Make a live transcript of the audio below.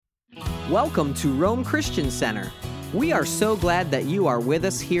Welcome to Rome Christian Center. We are so glad that you are with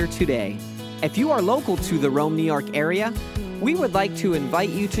us here today. If you are local to the Rome, New York area, we would like to invite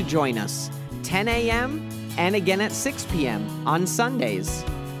you to join us 10 a.m. and again at 6 p.m. on Sundays.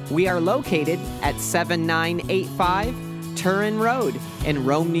 We are located at 7985 Turin Road in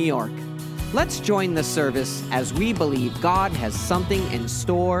Rome, New York. Let's join the service as we believe God has something in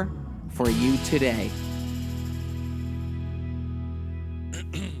store for you today.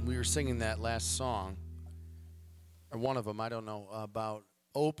 We were singing that last song, or one of them, I don't know, about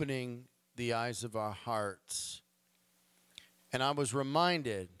opening the eyes of our hearts. And I was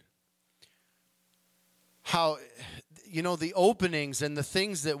reminded how, the openings and the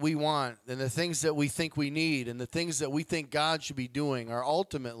things that we want and the things that we think we need and the things that we think God should be doing are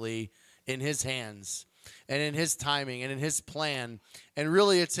ultimately in His hands and in His timing and in His plan. And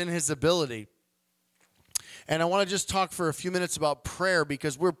really, it's in His ability. And I want to just talk for a few minutes about prayer,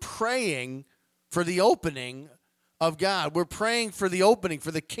 because we're praying for the opening of God. We're praying for the opening,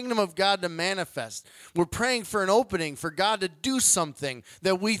 for the kingdom of God to manifest. We're praying for an opening, for God to do something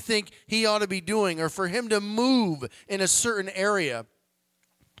that we think He ought to be doing, or for Him to move in a certain area.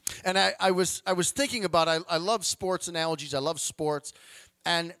 And I was thinking about, I love sports analogies. I love sports.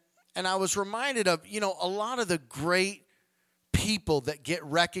 And I was reminded of, a lot of the great people that get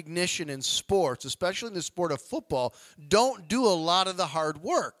recognition in sports, especially in the sport of football, don't do a lot of the hard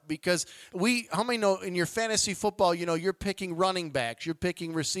work, because how many know in your fantasy football, you're picking running backs, you're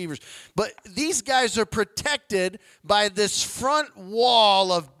picking receivers, but these guys are protected by this front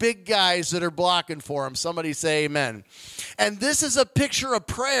wall of big guys that are blocking for them. Somebody say amen. And this is a picture of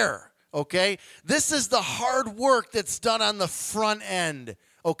prayer, okay? This is the hard work that's done on the front end,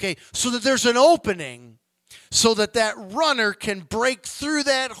 okay? So that there's an opening, so that runner can break through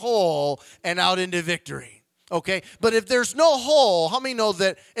that hole and out into victory, okay? But if there's no hole, how many know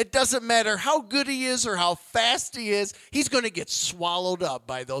that it doesn't matter how good he is or how fast he is, he's going to get swallowed up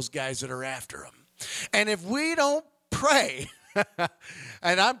by those guys that are after him. And if we don't pray,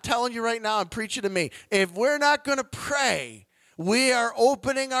 and I'm telling you right now, I'm preaching to me, if we're not going to pray, we are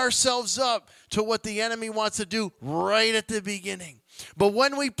opening ourselves up to what the enemy wants to do right at the beginning. But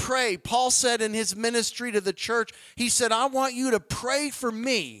when we pray, Paul said in his ministry to the church, he said, I want you to pray for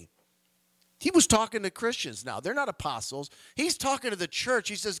me. He was talking to Christians now. They're not apostles. He's talking to the church.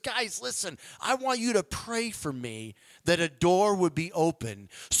 He says, guys, listen, I want you to pray for me that a door would be open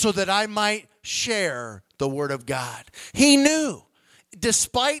so that I might share the word of God. He knew,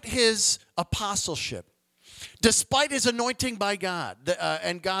 despite his apostleship, despite his anointing by God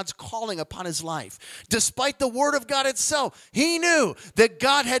and God's calling upon his life, despite the word of God itself, he knew that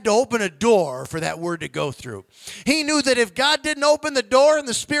God had to open a door for that word to go through. He knew that if God didn't open the door and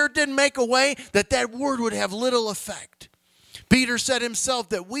the Spirit didn't make a way, that word would have little effect. Peter said himself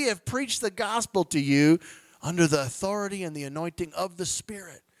that we have preached the gospel to you under the authority and the anointing of the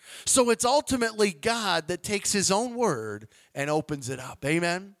Spirit. So it's ultimately God that takes His own word and opens it up.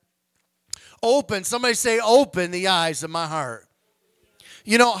 Amen? Open, somebody say, open the eyes of my heart.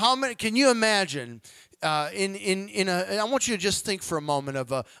 How many, can you imagine, I want you to just think for a moment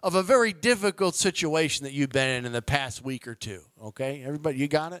of a very difficult situation that you've been in the past week or two, okay? Everybody, you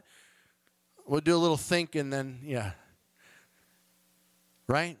got it? We'll do a little think and then, yeah.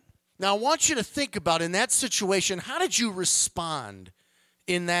 Right? Now, I want you to think about, in that situation, how did you respond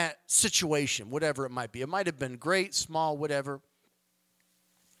in that situation, whatever it might be? It might have been great, small, whatever.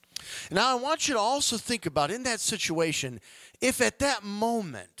 Now, I want you to also think about, in that situation, if at that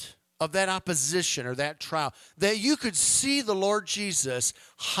moment of that opposition or that trial, that you could see the Lord Jesus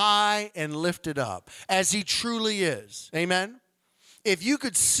high and lifted up as He truly is. Amen? If you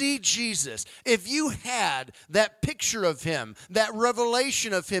could see Jesus, if you had that picture of Him, that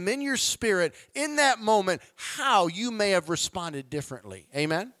revelation of Him in your spirit, in that moment, how you may have responded differently.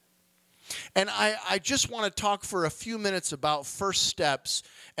 Amen? And I just want to talk for a few minutes about first steps,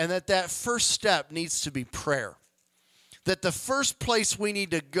 and that first step needs to be prayer. That the first place we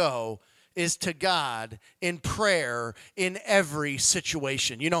need to go is to God in prayer in every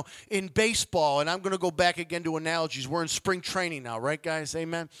situation. In baseball, and I'm going to go back again to analogies. We're in spring training now, right, guys?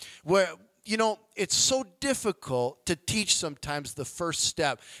 Amen? Where, it's so difficult to teach sometimes the first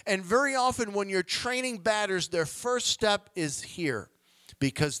step. And very often when you're training batters, their first step is here.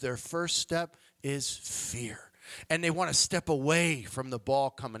 Because their first step is fear. And they want to step away from the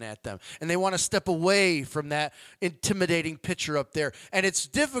ball coming at them. And they want to step away from that intimidating pitcher up there. And it's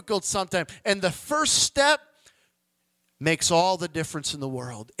difficult sometimes. And the first step makes all the difference in the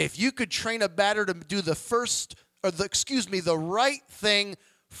world. If you could train a batter to do the right thing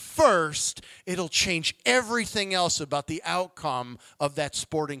first, it'll change everything else about the outcome of that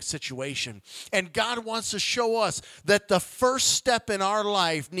sporting situation. And God wants to show us that the first step in our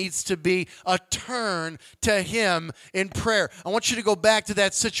life needs to be a turn to Him in prayer. I want you to go back to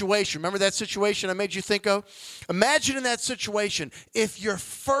that situation. Remember that situation I made you think of? Imagine in that situation, if your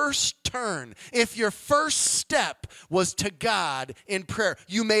first turn, if your first step was to God in prayer.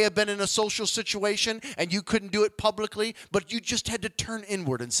 You may have been in a social situation and you couldn't do it publicly, but you just had to turn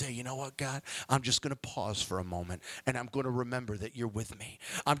inward and say, you know what, God, I'm just going to pause for a moment and I'm going to remember that you're with me.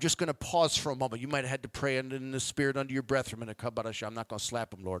 I'm just going to pause for a moment. You might have had to pray in the spirit under your breath for a minute. I'm not going to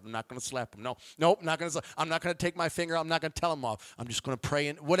slap him, Lord. I'm not going to slap him. No, I'm not going to take my finger. I'm not going to tell him off. I'm just going to pray,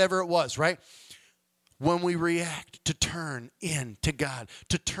 and whatever it was, right? When we react, to turn in to God,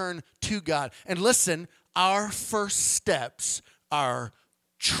 to turn to God. And listen, our first steps are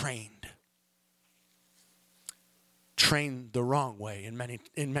trained the wrong way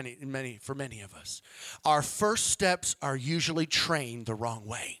for many of us. Our first steps are usually trained the wrong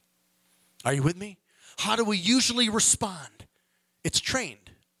way. Are you with me? How do we usually respond? It's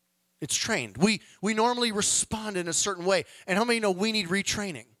trained. It's trained. We normally respond in a certain way. And how many know we need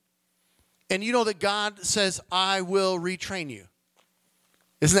retraining? And you know that God says, I will retrain you.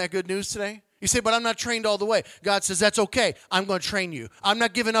 Isn't that good news today? You say, but I'm not trained all the way. God says, that's okay. I'm going to train you. I'm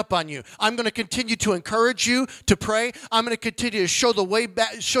not giving up on you. I'm going to continue to encourage you to pray. I'm going to continue to show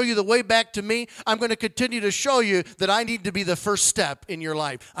you the way back to me. I'm going to continue to show you that I need to be the first step in your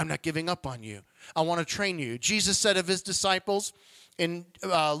life. I'm not giving up on you. I want to train you. Jesus said of his disciples in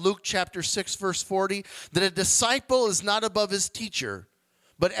Luke chapter 6, verse 40, that a disciple is not above his teacher,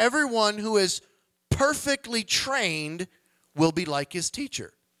 but everyone who is perfectly trained will be like his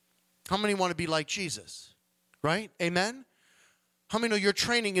teacher. How many want to be like Jesus? Right? Amen? How many know your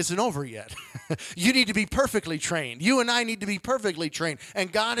training isn't over yet? You need to be perfectly trained. You and I need to be perfectly trained.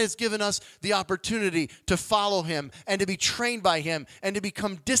 And God has given us the opportunity to follow Him and to be trained by Him and to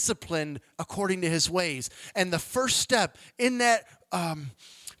become disciplined according to His ways. And the first step in that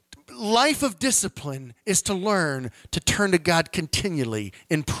life of discipline is to learn to turn to God continually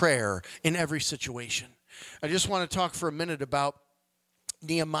in prayer in every situation. I just want to talk for a minute about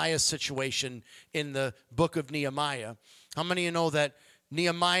Nehemiah's situation in the book of Nehemiah. How many of you know that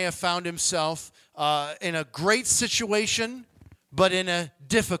Nehemiah found himself in a great situation, but in a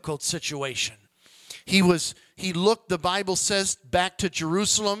difficult situation? He looked, the Bible says, back to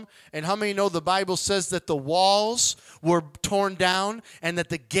Jerusalem. And how many know the Bible says that the walls were torn down and that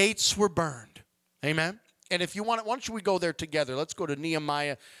the gates were burned? Amen? And if you want, why don't we go there together? Let's go to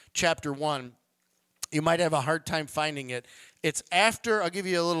Nehemiah chapter 1. You might have a hard time finding it. It's after, I'll give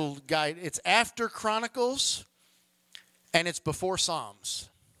you a little guide. It's after Chronicles and it's before Psalms.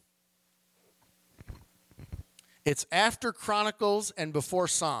 It's after Chronicles and before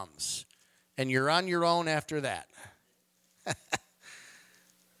Psalms. And you're on your own after that.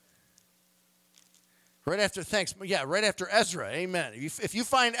 Right after Ezra. Amen. If you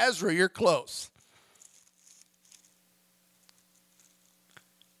find Ezra, you're close.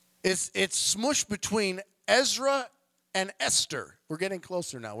 It's smushed between Ezra and Esther. We're getting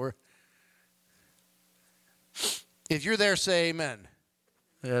closer now. If you're there, say amen.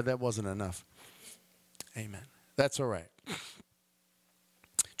 Yeah, that wasn't enough. Amen. That's all right.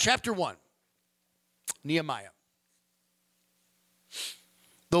 Chapter 1, Nehemiah.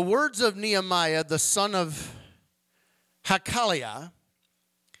 The words of Nehemiah, the son of Hakaliah,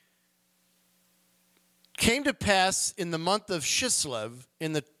 came to pass in the month of Chislev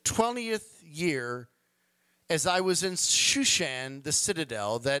in the 20th year, as I was in Shushan, the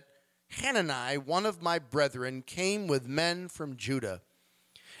citadel, that Hanani, one of my brethren, came with men from Judah.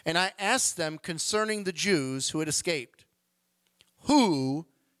 And I asked them concerning the Jews who had escaped, who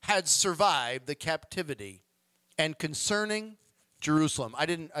had survived the captivity, and concerning Jerusalem. I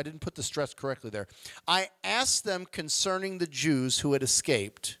didn't put the stress correctly there. I asked them concerning the Jews who had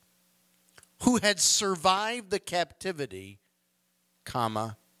escaped, who had survived the captivity,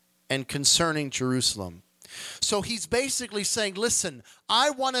 and concerning Jerusalem. So he's basically saying, listen,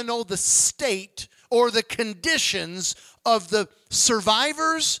 I want to know the state or the conditions of the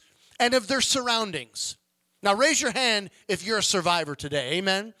survivors and of their surroundings. Now raise your hand if you're a survivor today.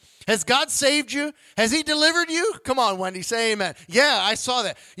 Amen. Has God saved you? Has He delivered you? Come on, Wendy, say amen. Yeah, I saw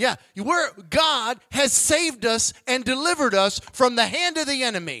that. Yeah, God has saved us and delivered us from the hand of the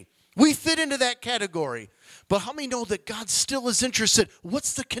enemy. We fit into that category. But how many know that God still is interested?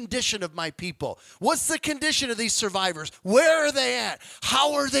 What's the condition of my people? What's the condition of these survivors? Where are they at?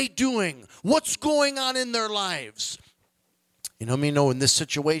 How are they doing? What's going on in their lives? You know, in this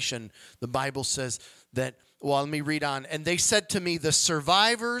situation, the Bible says that Well, let me read on. And they said to me, the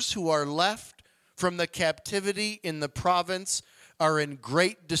survivors who are left from the captivity in the province are in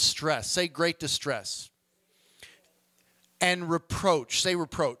great distress. Say great distress. And reproach. Say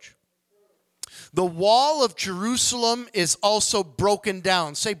reproach. The wall of Jerusalem is also broken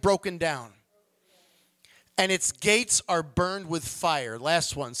down. Say broken down. And its gates are burned with fire.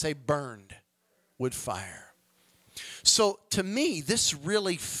 Last one. Say burned with fire. So to me, this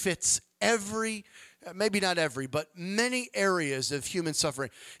really fits every, maybe not every, but many areas of human suffering.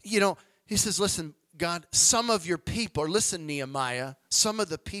 You know, he says, listen, God, some of your people, or listen, Nehemiah, some of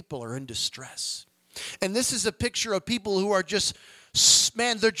the people are in distress. And this is a picture of people who are just,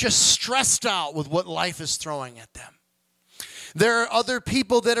 man, they're just stressed out with what life is throwing at them. There are other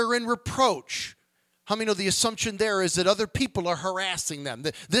people that are in reproach. How many know the assumption there is that other people are harassing them?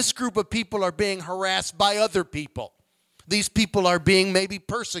 This group of people are being harassed by other people. These people are being maybe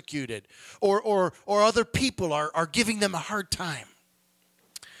persecuted, or other people are giving them a hard time.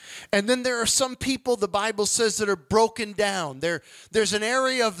 And then there are some people, the Bible says, that are broken down. There's an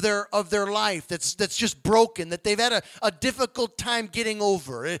area of their life that's just broken, that they've had a difficult time getting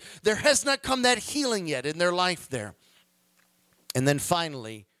over. There has not come that healing yet in their life there. And then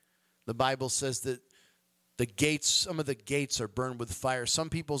finally, the Bible says that some of the gates are burned with fire. Some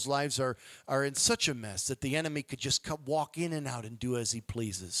people's lives are in such a mess that the enemy could just walk in and out and do as he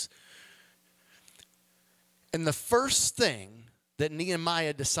pleases. And the first thing that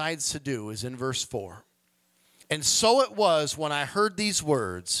Nehemiah decides to do is in verse 4. And so it was when I heard these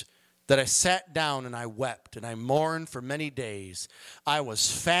words that I sat down and I wept and I mourned for many days. I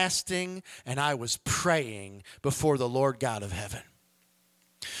was fasting and I was praying before the Lord God of heaven.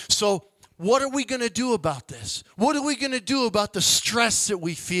 So what are we going to do about this? What are we going to do about the stress that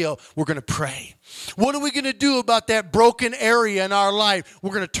we feel? We're going to pray. What are we going to do about that broken area in our life?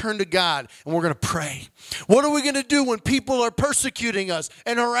 We're going to turn to God and we're going to pray. What are we going to do when people are persecuting us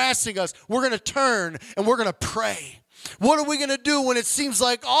and harassing us? We're going to turn and we're going to pray. What are we going to do when it seems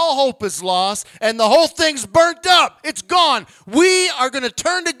like all hope is lost and the whole thing's burnt up? It's gone. We are going to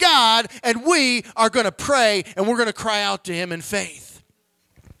turn to God and we are going to pray and we're going to cry out to Him in faith.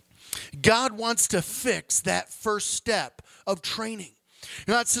 God wants to fix that first step of training.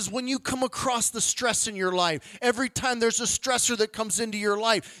 God says when you come across the stress in your life, every time there's a stressor that comes into your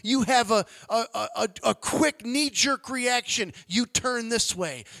life, you have a quick knee-jerk reaction. You turn this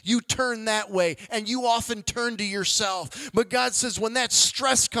way, you turn that way, and you often turn to yourself. But God says when that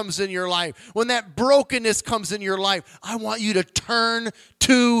stress comes in your life, when that brokenness comes in your life, I want you to turn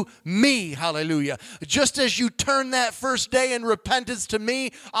to me. Hallelujah. Just as you turn that first day in repentance to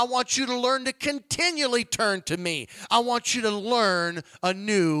me, I want you to learn to continually turn to me. I want you to learn a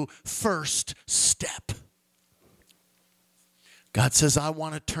new first step. God says, I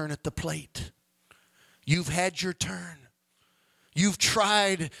want to turn at the plate. You've had your turn. You've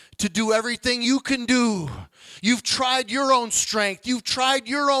tried to do everything you can do. You've tried your own strength. You've tried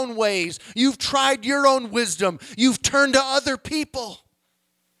your own ways. You've tried your own wisdom. You've turned to other people.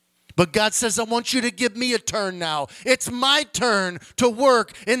 But God says, I want you to give me a turn now. It's my turn to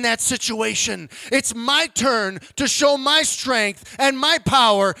work in that situation. It's my turn to show my strength and my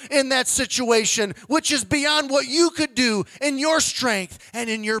power in that situation, which is beyond what you could do in your strength and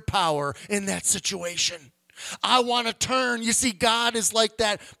in your power in that situation. I want to turn. You see, God is like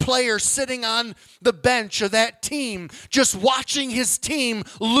that player sitting on the bench of that team, just watching his team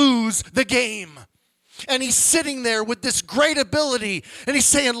lose the game. And he's sitting there with this great ability. And he's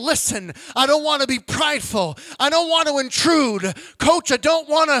saying, listen, I don't want to be prideful. I don't want to intrude. Coach, I don't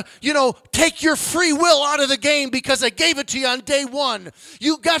want to, take your free will out of the game because I gave it to you on day one.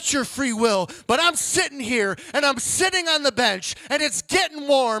 You got your free will. But I'm sitting here and I'm sitting on the bench and it's getting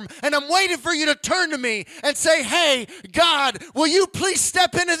warm. And I'm waiting for you to turn to me and say, hey, God, will you please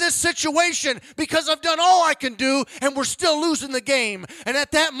step into this situation because I've done all I can do and we're still losing the game. And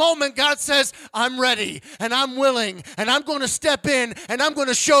at that moment, God says, I'm ready. And I'm willing, and I'm going to step in, and I'm going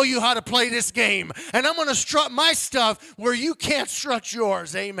to show you how to play this game. And I'm going to strut my stuff where you can't strut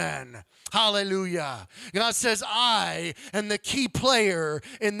yours. Amen. Hallelujah. God says, I am the key player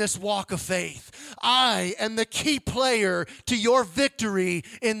in this walk of faith. I am the key player to your victory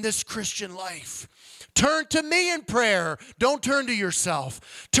in this Christian life. Turn to me in prayer. Don't turn to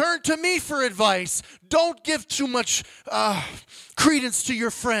yourself. Turn to me for advice. Don't give too much credence to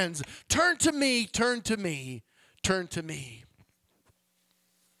your friends. Turn to me, turn to me, turn to me.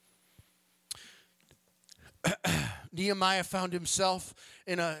 Nehemiah found himself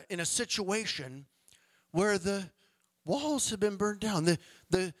in a situation where the walls had been burned down.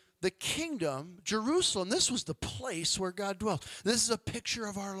 The kingdom, Jerusalem, this was the place where God dwelt. This is a picture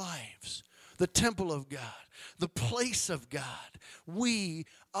of our lives. the temple of God, the place of God. We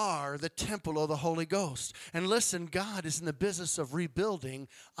are the temple of the Holy Ghost. And listen, God is in the business of rebuilding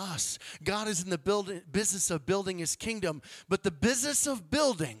us. God is in the business of building his kingdom. But the business of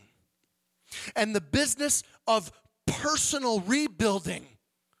building and the business of personal rebuilding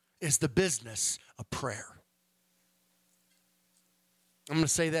is the business of prayer. I'm going to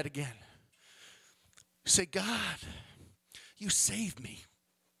say that again. Say, God, you saved me.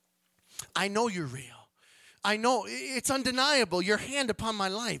 I know you're real. I know it's undeniable, your hand upon my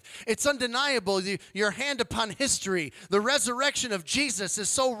life. It's undeniable, your hand upon history. The resurrection of Jesus is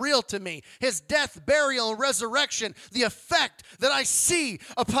so real to me. His death, burial, and resurrection, the effect that I see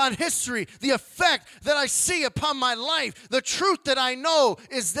upon history, the effect that I see upon my life, the truth that I know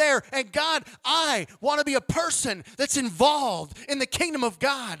is there. And God, I want to be a person that's involved in the kingdom of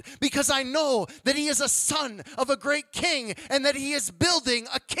God because I know that he is a son of a great king and that he is building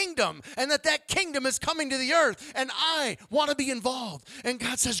a kingdom and that kingdom is coming to the earth, and I want to be involved. And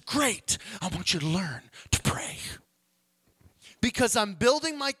God says, great, I want you to learn to pray. Because I'm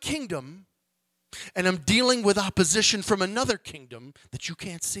building my kingdom, and I'm dealing with opposition from another kingdom that you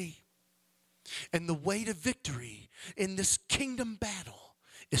can't see. And the way to victory in this kingdom battle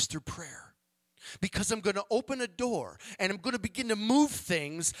is through prayer. Because I'm going to open a door, and I'm going to begin to move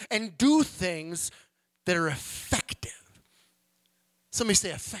things and do things that are effective. Somebody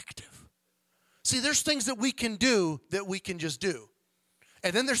say effective. See, there's things that we can do that we can just do.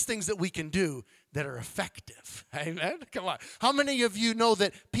 And then there's things that we can do that are effective. Amen? Come on. How many of you know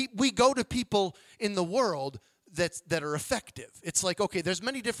that we go to people in the world that are effective? It's like, okay, there's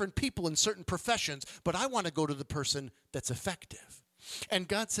many different people in certain professions, but I want to go to the person that's effective. And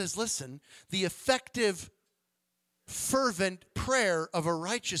God says, listen, the effective, fervent prayer of a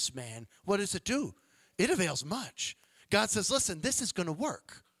righteous man, what does it do? It avails much. God says, listen, this is going to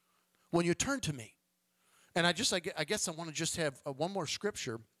work when you turn to me. And I guess I want to just have one more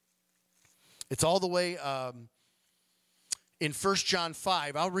scripture. It's all the way in 1 John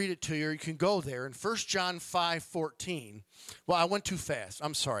 5. I'll read it to you. You can go there. In 1 John 5:14. Well, I went too fast.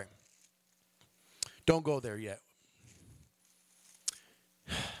 I'm sorry. Don't go there yet.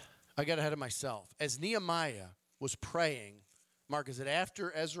 I got ahead of myself. As Nehemiah was praying, Mark, is it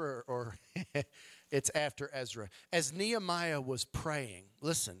after Ezra or it's after Ezra? As Nehemiah was praying,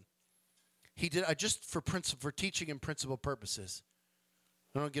 listen. He did just for teaching and principle purposes.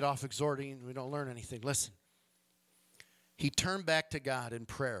 We don't get off exhorting. We don't learn anything. Listen. He turned back to God in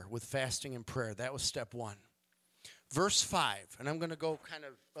prayer with fasting and prayer. That was step 1. Verse 5, and I'm going to go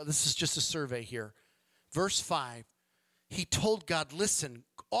this is just a survey here. Verse 5, he told God, listen,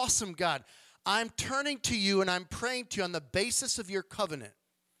 awesome God, I'm turning to you and I'm praying to you on the basis of your covenant.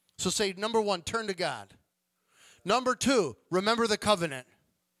 So say, number 1, turn to God. Number 2, remember the covenant.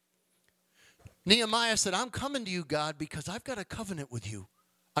 Nehemiah said, I'm coming to you, God, because I've got a covenant with you.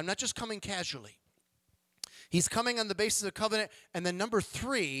 I'm not just coming casually. He's coming on the basis of covenant. And then number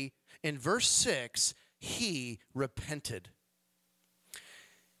 3, in verse 6, he repented.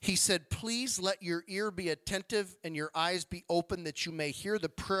 He said, please let your ear be attentive and your eyes be open that you may hear the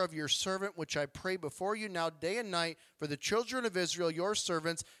prayer of your servant, which I pray before you now day and night for the children of Israel, your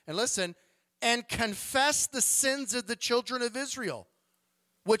servants. And listen, and confess the sins of the children of Israel,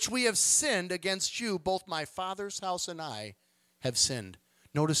 which we have sinned against you, both my father's house and I have sinned.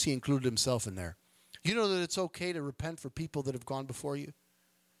 Notice he included himself in there. You know that it's okay to repent for people that have gone before you?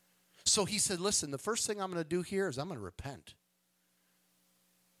 So he said, listen, the first thing I'm going to do here is I'm going to repent.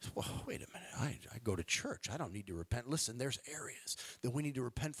 Well, wait a minute. I go to church. I don't need to repent. Listen, there's areas that we need to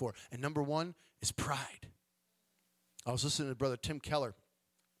repent for. And number 1 is pride. I was listening to Brother Tim Keller,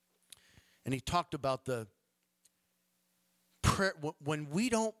 and he talked about the prayer. When we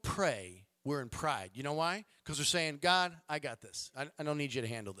don't pray, we're in pride. You know why? Because we're saying, God, I got this. I don't need you to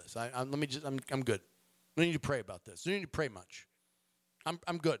handle this. I'm good. I don't need to pray about this. I don't need to pray much.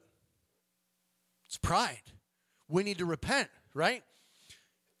 I'm good. It's pride. We need to repent, right?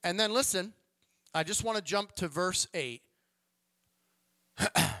 And then listen, I just want to jump to verse 8.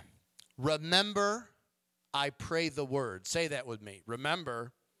 Remember, I pray the word. Say that with me.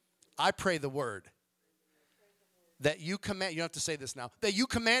 Remember, I pray the word. That you command, you don't have to say this now, that you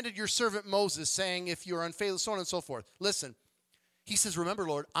commanded your servant Moses, saying, if you are unfaithful, so on and so forth. Listen, he says, remember,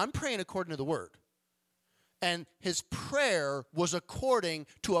 Lord, I'm praying according to the word. And his prayer was according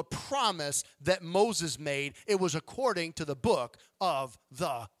to a promise that Moses made. It was according to the book of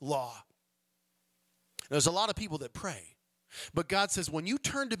the law. There's a lot of people that pray. But God says, when you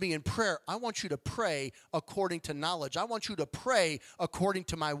turn to me in prayer, I want you to pray according to knowledge. I want you to pray according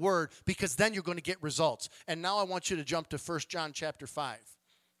to my word, because then you're going to get results. And now I want you to jump to 1 John chapter 5.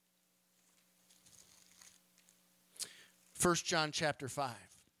 1 John chapter 5.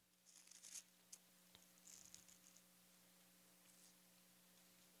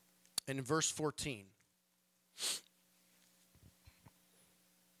 And in verse 14.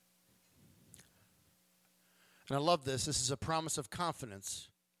 And I love this. This is a promise of confidence.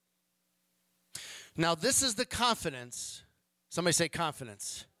 Now, this is the confidence. Somebody say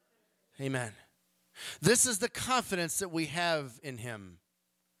confidence. Amen. This is the confidence that we have in him.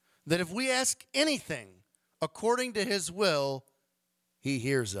 That if we ask anything according to his will, he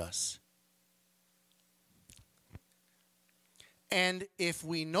hears us. And if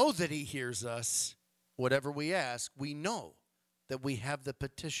we know that he hears us, whatever we ask, we know that we have the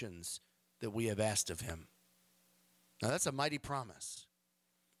petitions that we have asked of him. Now, that's a mighty promise,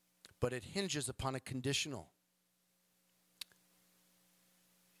 but it hinges upon a conditional.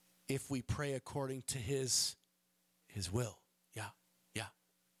 If we pray according to his will. Yeah.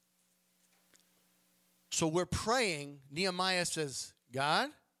 So we're praying. Nehemiah says, God,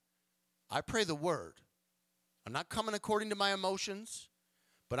 I pray the word. I'm not coming according to my emotions,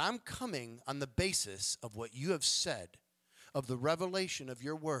 but I'm coming on the basis of what you have said, of the revelation of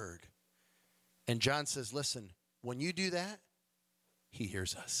your word. And John says, listen, when you do that, he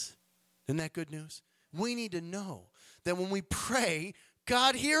hears us. Isn't that good news? We need to know that when we pray,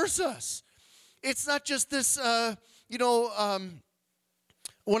 God hears us. It's not just this,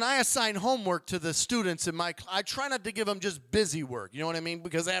 when I assign homework to the students in my class, I try not to give them just busy work. You know what I mean?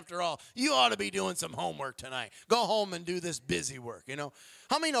 Because after all, you ought to be doing some homework tonight. Go home and do this busy work, you know.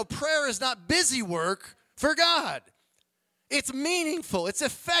 How many know prayer is not busy work for God? It's meaningful. It's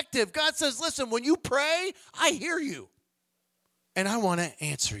effective. God says, listen, when you pray, I hear you. And I want to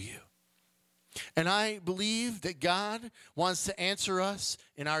answer you. And I believe that God wants to answer us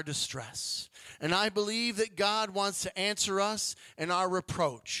in our distress. And I believe that God wants to answer us in our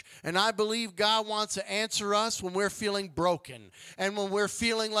reproach. And I believe God wants to answer us when we're feeling broken and when we're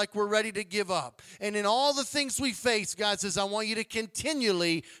feeling like we're ready to give up. And in all the things we face, God says, I want you to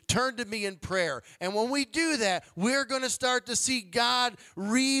continually turn to me in prayer. And when we do that, we're going to start to see God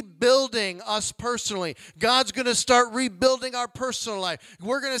rebuilding us personally. God's going to start rebuilding our personal life.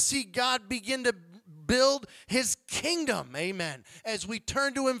 We're going to see God begin to build his kingdom, amen. As we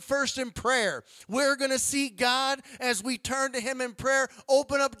turn to him first in prayer, we're going to see God, as we turn to him in prayer,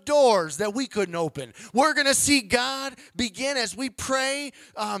 open up doors that we couldn't open. We're going to see God begin, as we pray,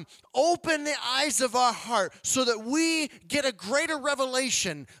 open the eyes of our heart so that we get a greater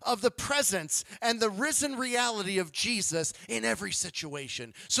revelation of the presence and the risen reality of Jesus in every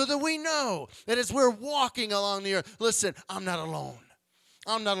situation. So that we know that as we're walking along the earth, listen, I'm not alone.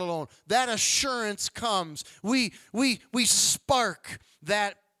 I'm not alone. That assurance comes. We spark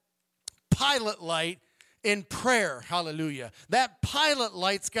that pilot light in prayer. Hallelujah. That pilot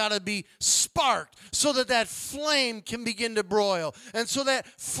light's got to be sparked so that that flame can begin to broil. And so that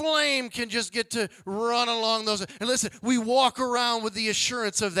flame can just get to run along those. And listen, we walk around with the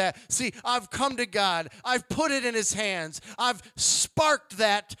assurance of that. See, I've come to God. I've put it in his hands. I've sparked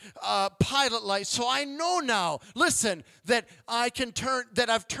that pilot light. So I know now, listen, that I've turned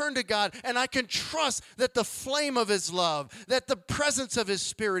to God, and I can trust that the flame of his love, that the presence of his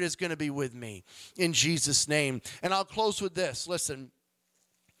spirit is going to be with me in Jesus' name. And I'll close with this. Listen,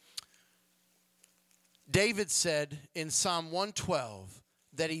 David said in Psalm 112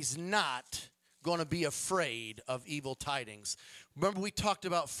 that he's not going to be afraid of evil tidings. Remember, we talked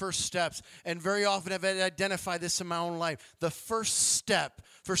about first steps, and very often I've identified this in my own life. The first step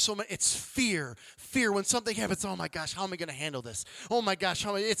for so many, it's fear. Fear when something happens, oh my gosh, how am I going to handle this? Oh my gosh,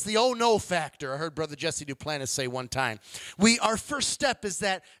 it's the oh no factor. I heard Brother Jesse Duplantis say one time. Our first step is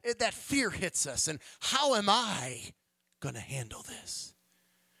that fear hits us, and how am I going to handle this?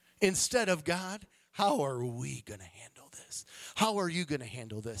 Instead of God, how are we going to handle this? How are you going to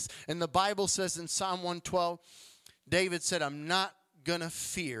handle this? And the Bible says in Psalm 112, David said, I'm not going to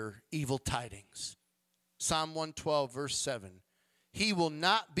fear evil tidings. Psalm 112, verse 7. He will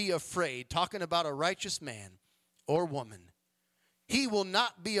not be afraid, talking about a righteous man or woman. He will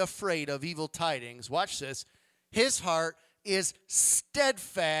not be afraid of evil tidings. Watch this. His heart is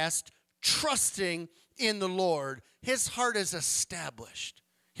steadfast, trusting in the Lord. His heart is established.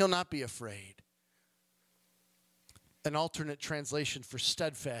 He'll not be afraid. An alternate translation for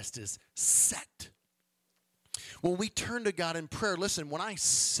steadfast is set. When we turn to God in prayer, listen, when I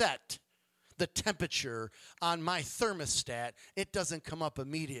set, the temperature on my thermostat, it doesn't come up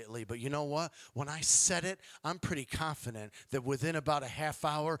immediately. But you know what? When I set it, I'm pretty confident that within about a half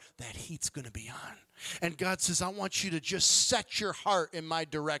hour, that heat's going to be on. And God says, I want you to just set your heart in my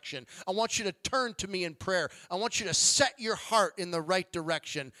direction. I want you to turn to me in prayer. I want you to set your heart in the right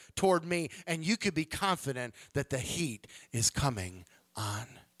direction toward me. And you could be confident that the heat is coming on.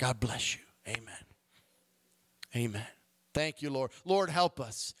 God bless you. Amen. Amen. Thank you, Lord. Lord, help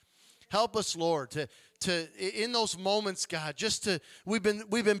us. Help us, Lord, to in those moments, God, we've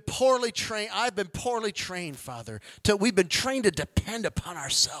been poorly trained. I've been poorly trained, Father. We've been trained to depend upon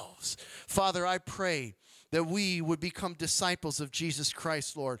ourselves. Father, I pray that we would become disciples of Jesus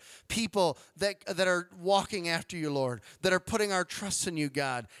Christ, Lord. People that are walking after you, Lord, that are putting our trust in you,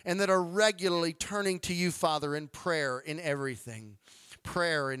 God, and that are regularly turning to you, Father, in prayer in everything.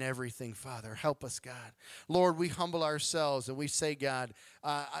 Prayer in everything, Father. Help us, God. Lord, we humble ourselves and we say, God,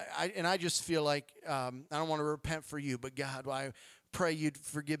 I just feel like I don't want to repent for you, but God, I pray you'd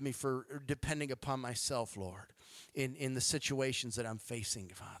forgive me for depending upon myself, Lord, in the situations that I'm facing,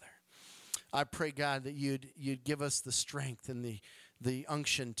 Father. I pray, God, that you'd give us the strength and the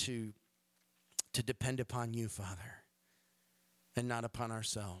unction to depend upon you, Father, and not upon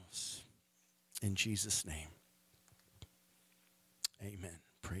ourselves. In Jesus' name. Amen.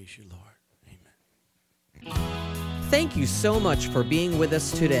 Praise you, Lord. Amen. Thank you so much for being with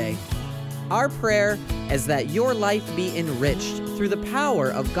us today. Our prayer is that your life be enriched through the power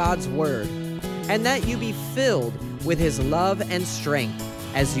of God's Word, and that you be filled with His love and strength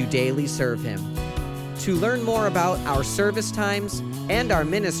as you daily serve Him. To learn more about our service times and our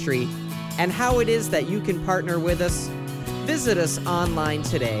ministry, and how it is that you can partner with us, visit us online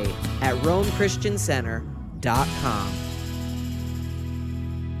today at RomeChristianCenter.com.